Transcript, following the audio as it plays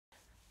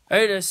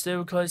Hey there,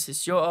 still Claris,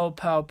 it's your old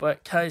pal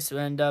Brett Kaiser,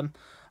 and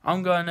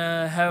I'm going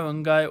to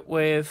herrongate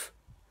with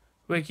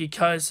Ricky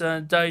Kaiser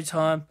in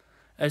daytime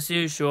as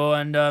usual.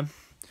 And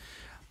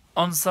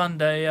on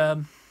Saturday,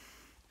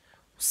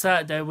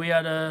 we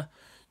had a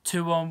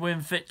 2-1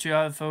 win victory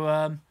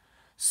over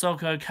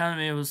Soccer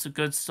Academy. It was a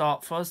good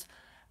start for us.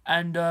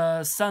 And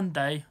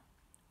Sunday,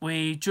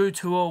 we drew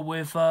 2-2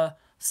 with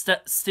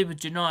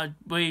Stanford United.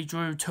 We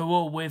drew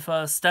 2-2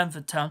 with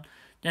Stanford Town.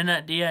 Then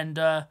at the end,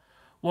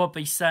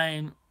 Wobby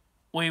saying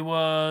we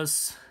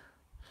was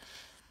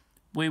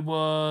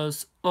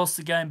lost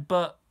the game,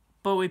 but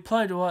we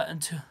played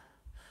alright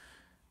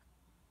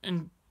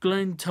and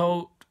Glenn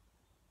told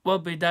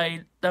Robbie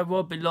that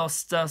Robbie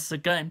lost us the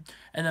game,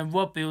 and then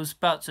Robbie was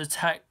about to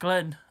attack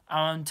Glenn,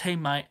 our own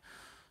teammate.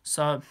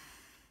 So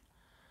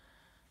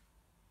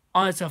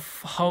I had to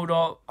hold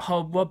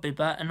Robbie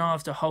back, and I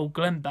have to hold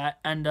Glenn back,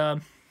 and I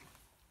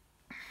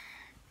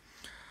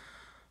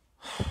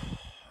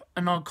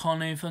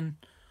can't even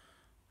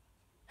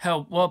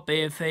help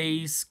Robbie if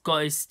he's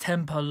got his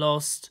temper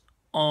lost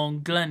on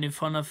Glenn in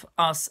front of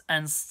us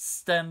and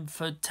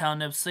Stanford Town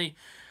FC.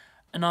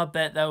 And I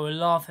bet they were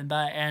laughing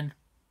about it, and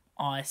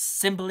I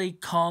simply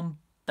can't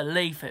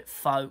believe it,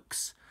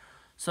 folks.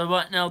 So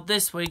right now,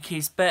 this week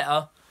he's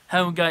better.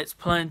 Herrongate's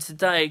playing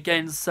today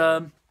against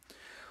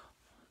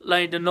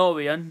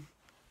laindon,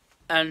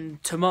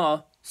 and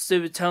tomorrow,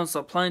 Stanford Town's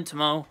not playing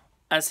tomorrow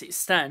as it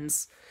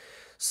stands.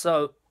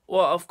 So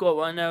what I've got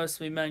right now is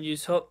my Man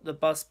U's Hot, the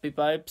Busby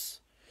Babes.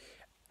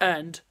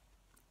 And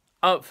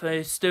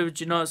hopefully Stanford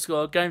United's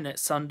got a game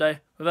next Sunday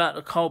without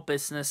the coal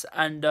business.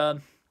 And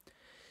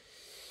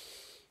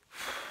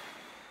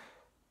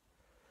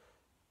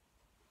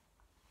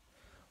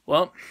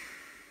well,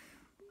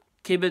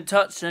 keep in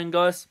touch then,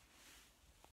 guys.